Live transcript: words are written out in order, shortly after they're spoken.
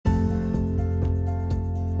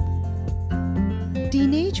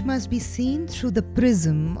Teenage must be seen through the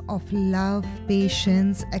prism of love,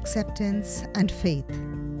 patience, acceptance, and faith.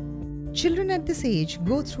 Children at this age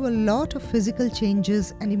go through a lot of physical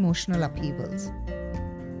changes and emotional upheavals.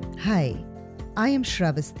 Hi, I am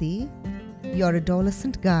Shravasti, your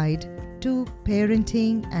adolescent guide to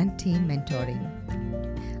parenting and teen mentoring.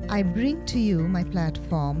 I bring to you my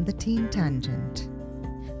platform, the Teen Tangent,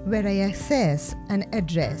 where I assess and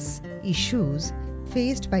address issues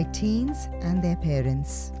faced by teens and their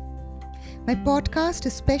parents. My podcast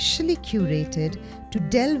is specially curated to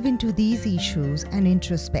delve into these issues and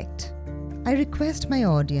introspect. I request my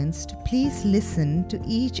audience to please listen to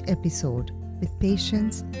each episode with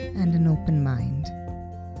patience and an open mind.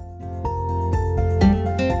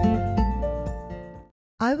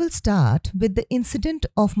 I will start with the incident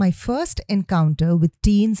of my first encounter with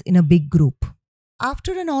teens in a big group.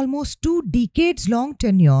 After an almost 2 decades-long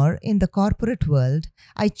tenure in the corporate world,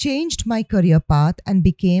 I changed my career path and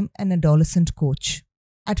became an adolescent coach.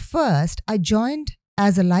 At first, I joined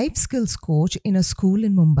as a life skills coach in a school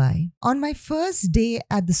in Mumbai. On my first day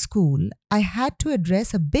at the school, I had to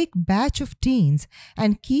address a big batch of teens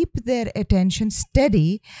and keep their attention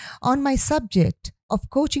steady on my subject of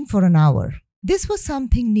coaching for an hour. This was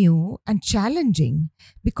something new and challenging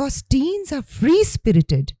because teens are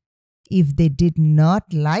free-spirited. If they did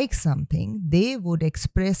not like something, they would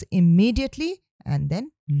express immediately and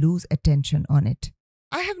then lose attention on it.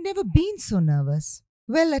 I have never been so nervous.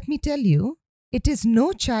 Well, let me tell you, it is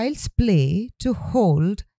no child's play to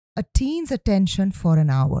hold a teen's attention for an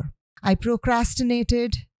hour. I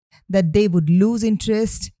procrastinated that they would lose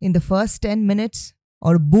interest in the first 10 minutes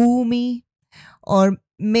or boo me or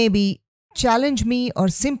maybe challenge me or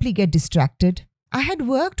simply get distracted. I had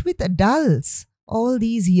worked with adults all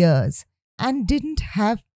these years and didn't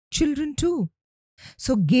have children too.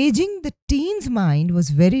 So gauging the teen's mind was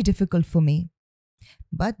very difficult for me.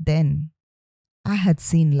 But then I had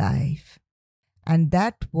seen life, and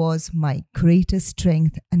that was my greatest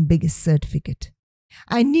strength and biggest certificate.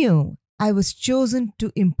 I knew I was chosen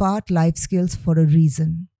to impart life skills for a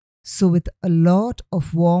reason. So with a lot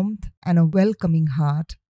of warmth and a welcoming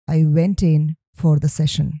heart, I went in for the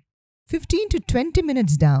session. 15 to 20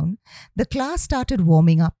 minutes down, the class started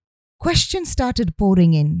warming up. Questions started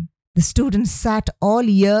pouring in. The students sat all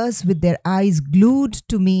ears with their eyes glued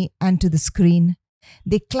to me and to the screen.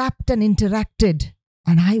 They clapped and interacted,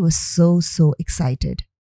 and I was so excited.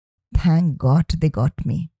 Thank God they got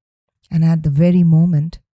me. And at the very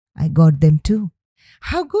moment, I got them too.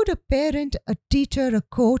 How good a parent, a teacher, a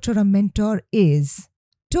coach, or a mentor is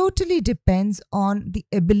totally depends on the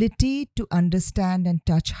ability to understand and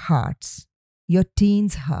touch hearts, your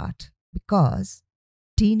teen's heart, because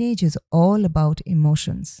teenage is all about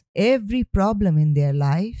emotions. Every problem in their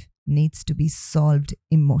life needs to be solved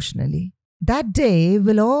emotionally. That day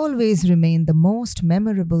will always remain the most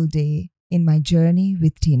memorable day in my journey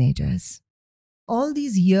with teenagers. All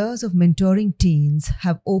these years of mentoring teens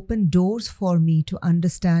have opened doors for me to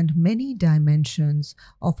understand many dimensions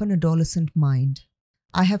of an adolescent mind.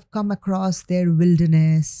 I have come across their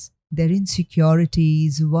wilderness, their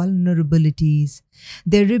insecurities, vulnerabilities,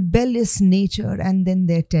 their rebellious nature, and then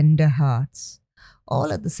their tender hearts,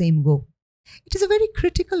 all at the same go. It is a very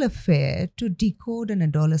critical affair to decode an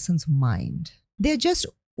adolescent's mind. They are just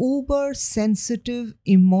uber-sensitive,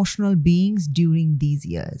 emotional beings during these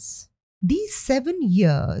years. These 7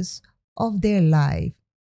 years of their life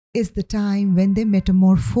is the time when they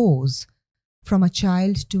metamorphose from a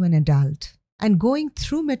child to an adult. And going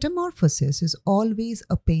through metamorphosis is always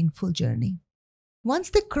a painful journey.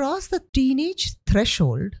 Once they cross the teenage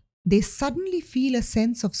threshold, they suddenly feel a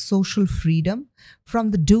sense of social freedom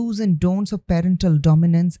from the do's and don'ts of parental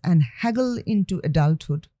dominance and haggle into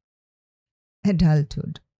adulthood.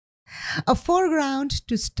 A foreground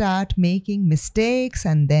to start making mistakes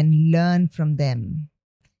and then learn from them.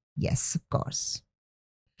 Yes, of course.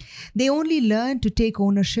 They only learn to take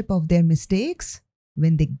ownership of their mistakes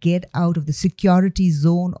when they get out of the security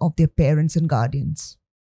zone of their parents and guardians.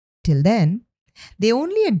 Till then, they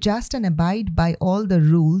only adjust and abide by all the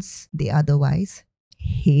rules they otherwise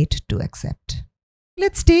hate to accept.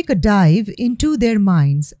 Let's take a dive into their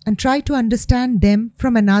minds and try to understand them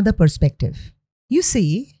from another perspective. You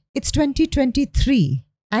see, it's 2023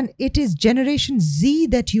 and it is Generation Z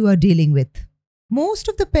that you are dealing with. Most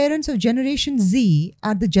of the parents of Generation Z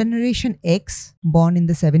are the Generation X, born in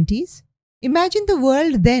the 70s. Imagine the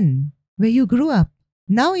world then, where you grew up.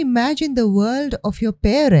 Now imagine the world of your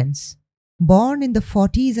parents, born in the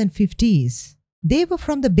 40s and 50s. They were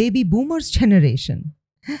from the baby boomers generation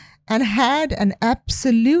and had an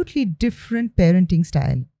absolutely different parenting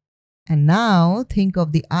style. And now think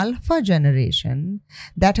of the alpha generation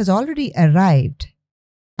that has already arrived.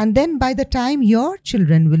 And then by the time your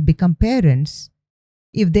children will become parents,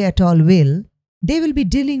 if they at all will, they will be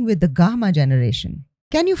dealing with the gamma generation.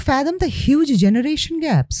 Can you fathom the huge generation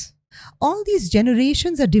gaps? All these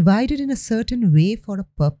generations are divided in a certain way for a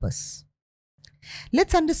purpose.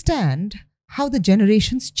 Let's understand how the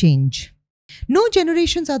generations change. No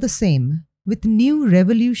generations are the same. With new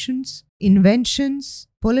revolutions, inventions,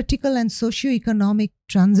 political and socio-economic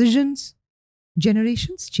transitions,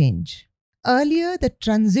 generations change. Earlier, the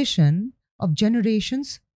transition of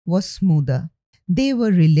generations was smoother. They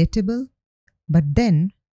were relatable, but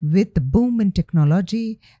then with the boom in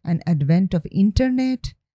technology and advent of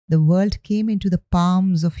internet, the world came into the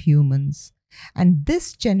palms of humans, and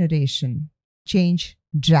this generation changed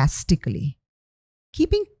drastically.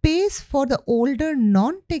 Keeping pace for the older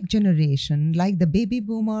non-tech generation like the baby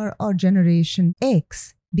boomer or Generation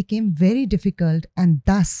X became very difficult, and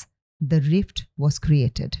thus the rift was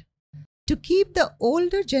created. To keep the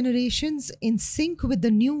older generations in sync with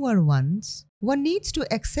the newer ones, one needs to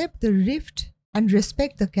accept the rift and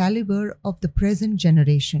respect the caliber of the present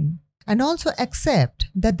generation, and also accept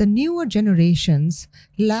that the newer generations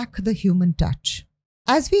lack the human touch.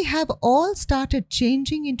 As we have all started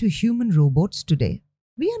changing into human robots today,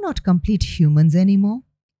 we are not complete humans anymore.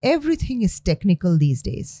 Everything is technical these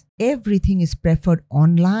days. Everything is preferred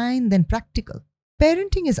online than practical.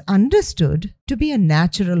 Parenting is understood to be a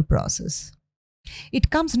natural process. It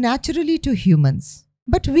comes naturally to humans.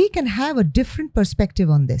 But we can have a different perspective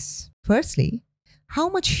on this. Firstly, how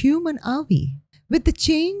much human are we? With the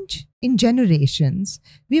change in generations,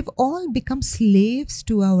 we have all become slaves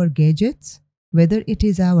to our gadgets, whether it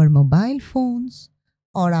is our mobile phones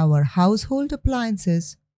or our household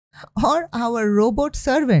appliances or our robot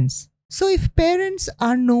servants. So if parents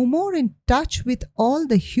are no more in touch with all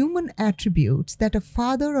the human attributes that a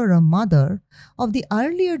father or a mother of the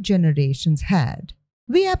earlier generations had,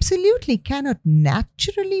 we absolutely cannot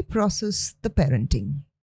naturally process the parenting.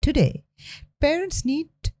 Today, parents need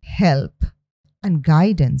help and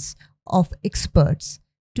guidance of experts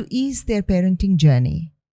to ease their parenting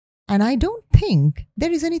journey. And I don't think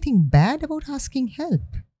there is anything bad about asking help.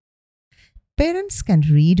 Parents can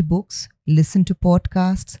read books, listen to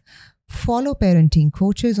podcasts, follow parenting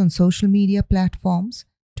coaches on social media platforms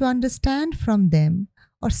to understand from them,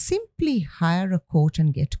 or simply hire a coach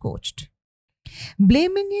and get coached.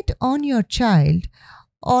 Blaming it on your child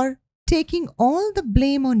or taking all the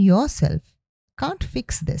blame on yourself can't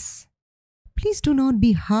fix this. Please do not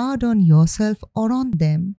be hard on yourself or on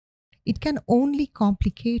them. It can only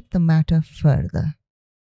complicate the matter further.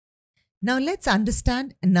 Now let's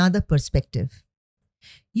understand another perspective.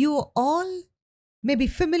 You all may be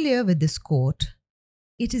familiar with this quote.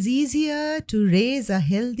 It is easier to raise a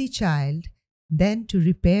healthy child than to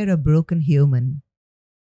repair a broken human.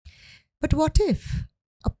 But what if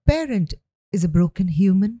a parent is a broken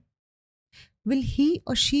human? Will he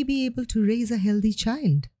or she be able to raise a healthy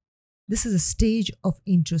child? This is a stage of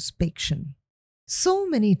introspection. So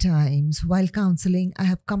many times while counseling, I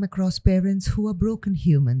have come across parents who are broken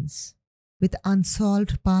humans with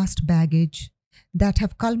unsolved past baggage that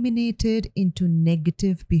have culminated into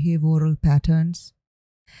negative behavioral patterns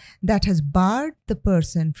that has barred the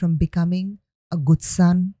person from becoming a good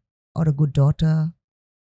son or a good daughter,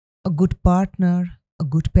 a good partner, a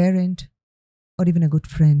good parent, or even a good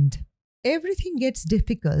friend. Everything gets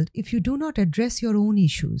difficult if you do not address your own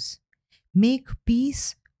issues, make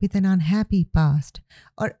peace with an unhappy past,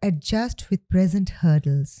 or adjust with present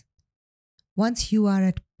hurdles. Once you are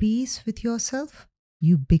at peace with yourself,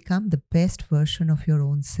 you become the best version of your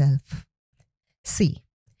own self. See,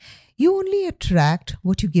 you only attract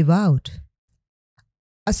what you give out.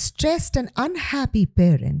 A stressed and unhappy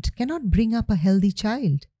parent cannot bring up a healthy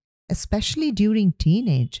child, especially during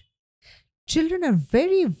teenage. Children are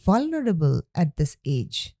very vulnerable at this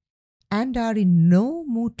age and are in no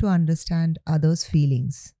mood to understand others'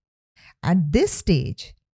 feelings. At this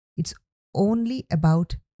stage, it's only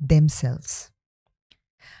about themselves.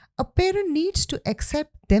 A parent needs to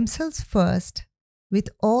accept themselves first with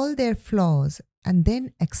all their flaws and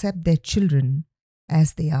then accept their children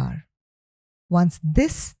as they are. Once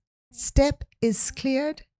this step is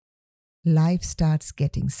cleared, life starts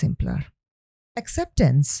getting simpler.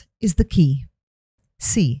 Acceptance is the key.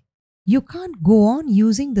 See, you can't go on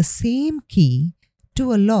using the same key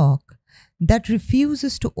to a lock that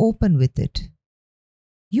refuses to open with it.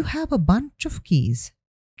 You have a bunch of keys.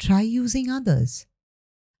 Try using others.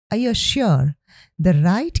 I assure the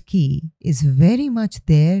right key is very much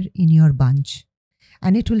there in your bunch,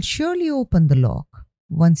 and it will surely open the lock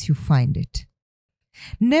once you find it.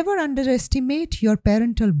 Never underestimate your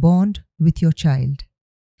parental bond with your child.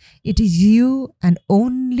 It is you and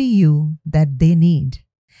only you that they need.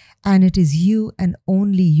 And it is you and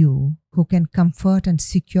only you who can comfort and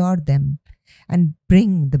secure them and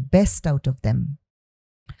bring the best out of them.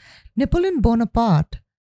 Napoleon Bonaparte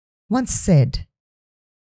once said,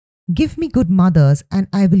 "Give me good mothers and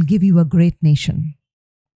I will give you a great nation."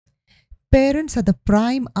 Parents are the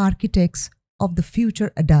prime architects of the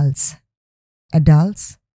future adults.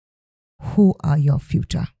 Adults who are your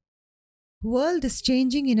future. World is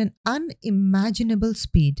changing in an unimaginable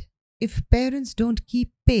speed. If parents don't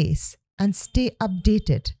keep pace and stay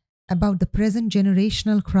updated about the present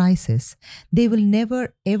generational crisis, they will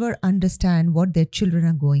never ever understand what their children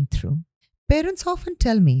are going through. Parents often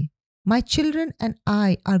tell me, "My children and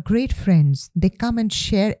I are great friends. They come and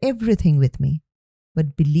share everything with me."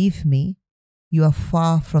 But believe me, you are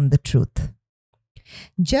far from the truth.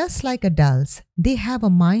 Just like adults, they have a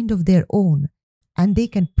mind of their own and they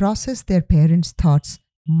can process their parents' thoughts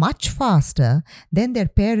much faster than their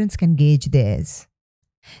parents can gauge theirs.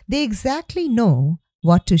 They exactly know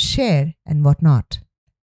what to share and what not.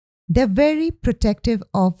 They're very protective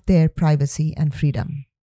of their privacy and freedom.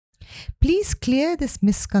 Please clear this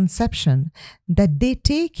misconception that they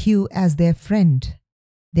take you as their friend.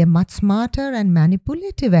 They're much smarter and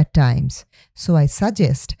manipulative at times, so I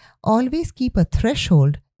suggest always keep a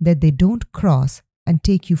threshold that they don't cross and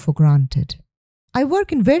take you for granted. I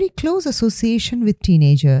work in very close association with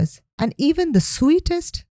teenagers, and even the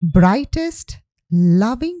sweetest, brightest,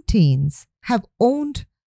 loving teens have owned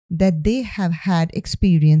that they have had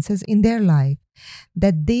experiences in their life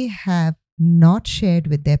that they have not shared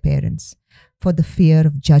with their parents for the fear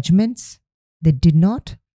of judgments. They did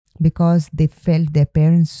not because they felt their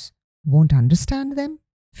parents won't understand them.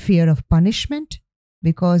 Fear of punishment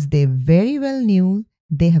because they very well knew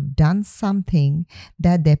they have done something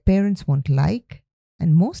that their parents won't like.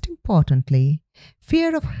 And most importantly,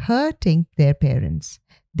 fear of hurting their parents.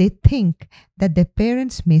 They think that their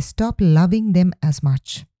parents may stop loving them as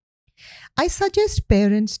much. I suggest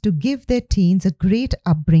parents to give their teens a great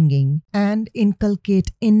upbringing and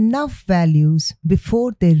inculcate enough values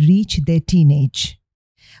before they reach their teenage.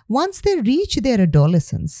 Once they reach their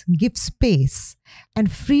adolescence, give space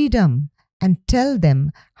and freedom and tell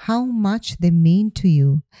them how much they mean to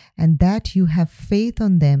you and that you have faith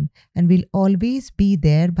on them and will always be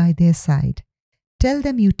there by their side. Tell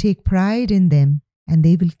them you take pride in them and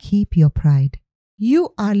they will keep your pride.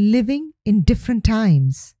 You are living in different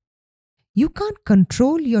times. You can't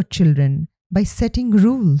control your children by setting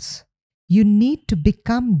rules. You need to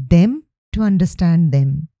become them to understand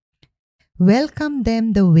them. Welcome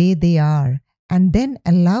them the way they are and then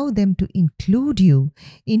allow them to include you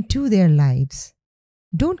into their lives.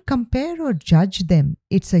 Don't compare or judge them.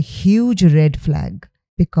 It's a huge red flag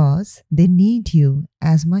because they need you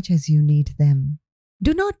as much as you need them.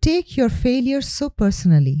 Do not take your failures so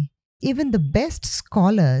personally. Even the best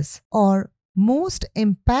scholars or most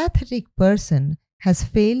empathetic person has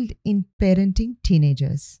failed in parenting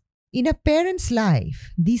teenagers. In a parent's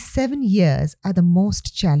life, these 7 years are the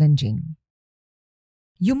most challenging.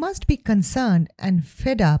 You must be concerned and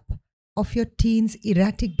fed up of your teen's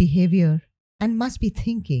erratic behavior and must be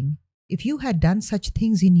thinking, if you had done such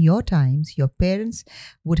things in your times, your parents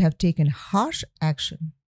would have taken harsh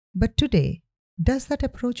action. But today, does that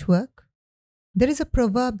approach work? There is a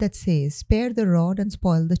proverb that says, "Spare the rod and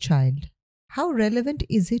spoil the child." How relevant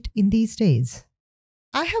is it in these days?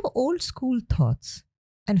 I have old school thoughts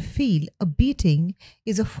and feel a beating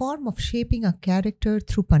is a form of shaping a character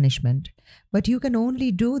through punishment, but you can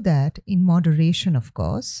only do that in moderation, of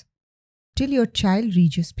course, till your child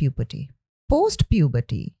reaches puberty.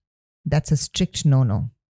 Post-puberty, that's a strict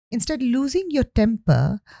no-no. Instead, losing your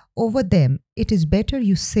temper over them, it is better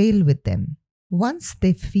you sail with them. Once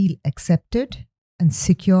they feel accepted and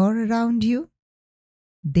secure around you,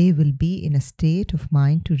 they will be in a state of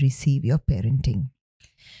mind to receive your parenting.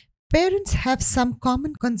 Parents have some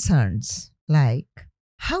common concerns like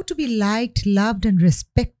how to be liked, loved, and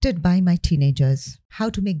respected by my teenagers, how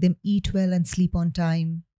to make them eat well and sleep on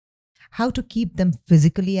time, how to keep them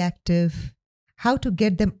physically active, how to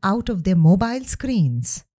get them out of their mobile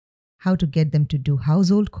screens, how to get them to do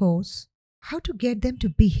household chores, how to get them to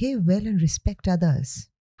behave well and respect others,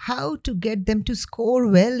 how to get them to score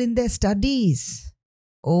well in their studies.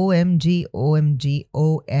 OMG, OMG,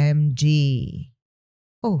 OMG.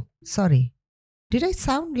 Oh, sorry. Did I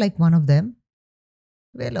sound like one of them?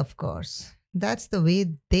 Well, of course. That's the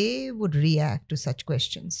way they would react to such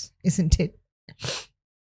questions, isn't it?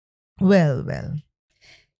 Well.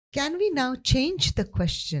 Can we now change the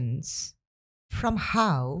questions from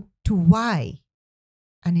how to why?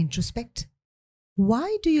 and introspect?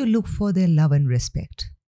 Why do you look for their love and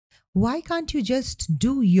respect? Why can't you just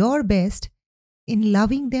do your best in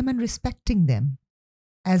loving them and respecting them?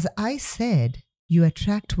 As I said, you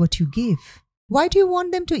attract what you give. Why do you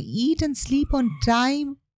want them to eat and sleep on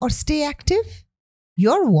time or stay active?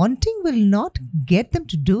 Your wanting will not get them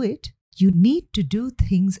to do it. You need to do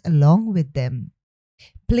things along with them.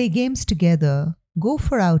 Play games together, go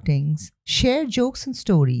for outings, share jokes and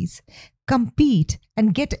stories, compete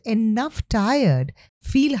and get enough tired,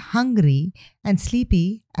 feel hungry and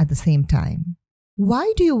sleepy at the same time.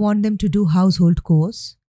 Why do you want them to do household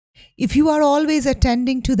chores? If you are always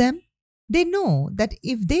attending to them, they know that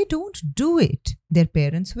if they don't do it, their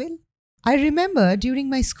parents will. I remember during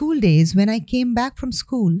my school days when I came back from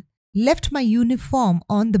school, left my uniform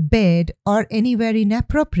on the bed or anywhere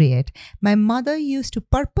inappropriate, my mother used to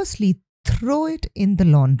purposely throw it in the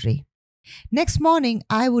laundry. Next morning,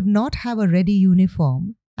 I would not have a ready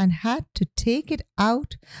uniform and had to take it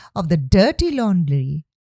out of the dirty laundry,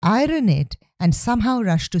 iron it, and somehow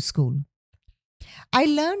rush to school. I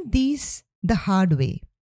learned these the hard way.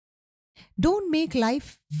 Don't make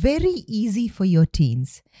life very easy for your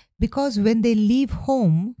teens, because when they leave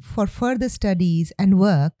home for further studies and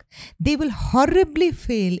work, they will horribly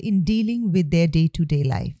fail in dealing with their day-to-day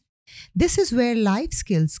life. This is where life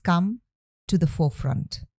skills come to the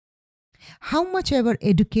forefront. How much ever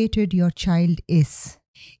educated your child is,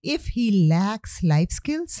 if he lacks life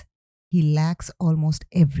skills, he lacks almost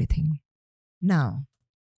everything. Now,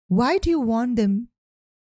 why do you want them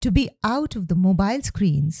to be out of the mobile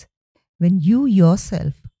screens when you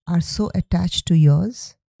yourself are so attached to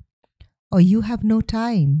yours? Or you have no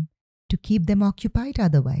time to keep them occupied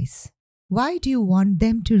otherwise? Why do you want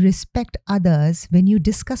them to respect others when you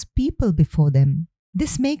discuss people before them?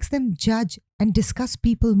 This makes them judge and discuss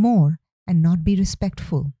people more and not be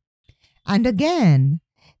respectful. And again,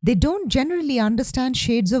 they don't generally understand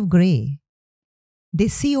shades of grey. They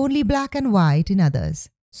see only black and white in others.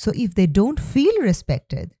 So if they don't feel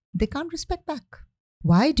respected, they can't respect back.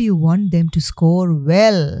 Why do you want them to score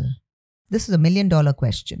well? This is $1 million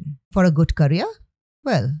question. For a good career?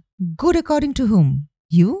 Well, good according to whom?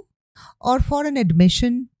 You? Or for an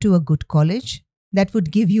admission to a good college that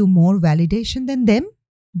would give you more validation than them?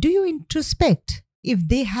 Do you introspect if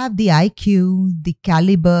they have the IQ, the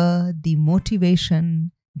caliber, the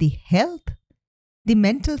motivation, the health, the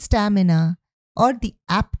mental stamina, or the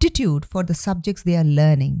aptitude for the subjects they are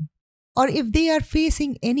learning? Or if they are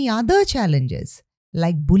facing any other challenges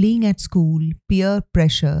like bullying at school, peer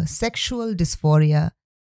pressure, sexual dysphoria,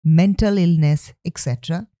 mental illness,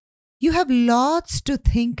 etc. You have lots to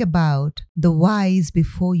think about the whys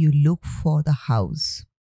before you look for the hows.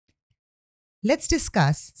 Let's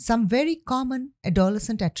discuss some very common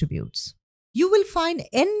adolescent attributes. You will find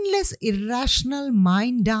endless irrational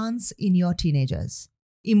mind dance in your teenagers.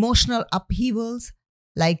 Emotional upheavals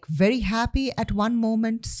like very happy at one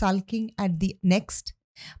moment, sulking at the next,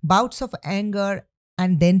 bouts of anger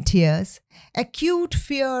and then tears, acute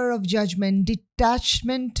fear of judgment,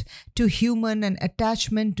 detachment to human and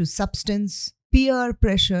attachment to substance, peer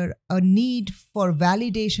pressure, a need for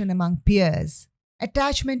validation among peers,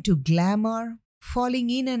 attachment to glamour, falling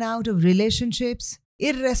in and out of relationships,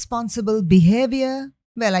 irresponsible behavior.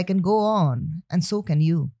 Well, I can go on, and so can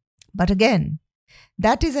you. But again,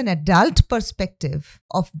 that is an adult perspective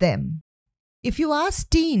of them. If you ask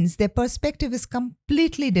teens, their perspective is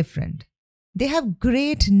completely different. They have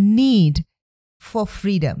great need for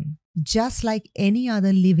freedom. Just like any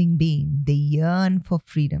other living being, they yearn for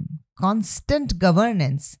freedom. Constant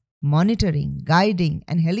governance, monitoring, guiding,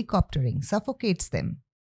 and helicoptering suffocates them.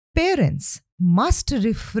 Parents must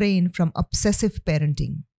refrain from obsessive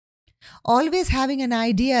parenting. Always having an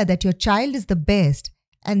idea that your child is the best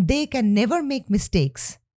and they can never make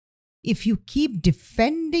mistakes. If you keep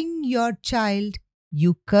defending your child,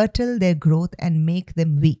 you curtail their growth and make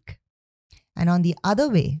them weak. And on the other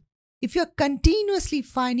way, if you're continuously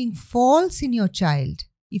finding faults in your child,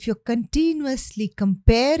 if you're continuously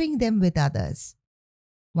comparing them with others,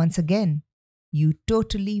 once again, you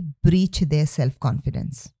totally breach their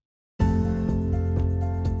self-confidence.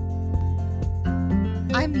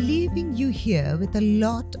 I'm leaving you here with a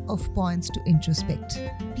lot of points to introspect.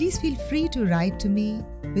 Please feel free to write to me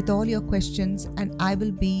with all your questions, and I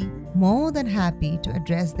will be more than happy to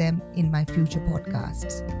address them in my future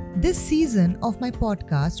podcasts. This season of my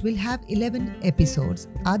podcast will have 11 episodes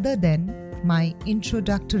other than my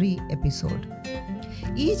introductory episode.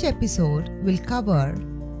 Each episode will cover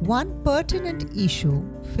one pertinent issue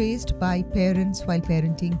faced by parents while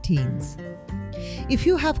parenting teens. If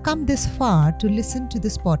you have come this far to listen to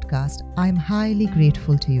this podcast, I am highly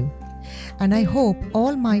grateful to you. And I hope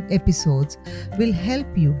all my episodes will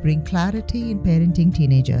help you bring clarity in parenting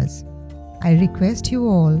teenagers. I request you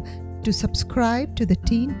all to subscribe to the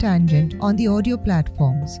Teen Tangent on the audio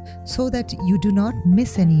platforms so that you do not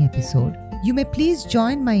miss any episode. You may please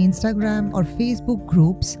join my Instagram or Facebook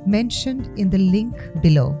groups mentioned in the link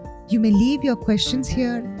below. You may leave your questions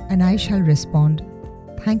here and I shall respond.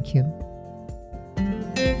 Thank you.